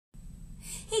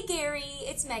Hey Gary,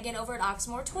 it's Megan over at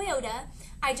Oxmoor Toyota.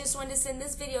 I just wanted to send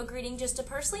this video greeting just to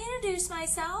personally introduce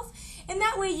myself, and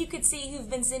that way you could see who've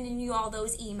been sending you all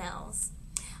those emails.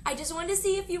 I just wanted to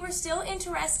see if you were still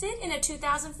interested in a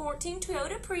 2014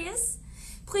 Toyota Prius.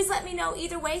 Please let me know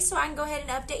either way so I can go ahead and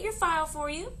update your file for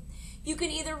you. You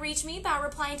can either reach me by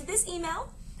replying to this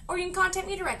email, or you can contact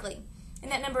me directly.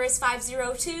 And that number is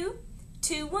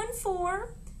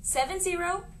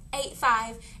 502-214-7085.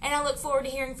 And I look forward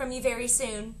to hearing from you very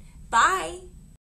soon. Bye!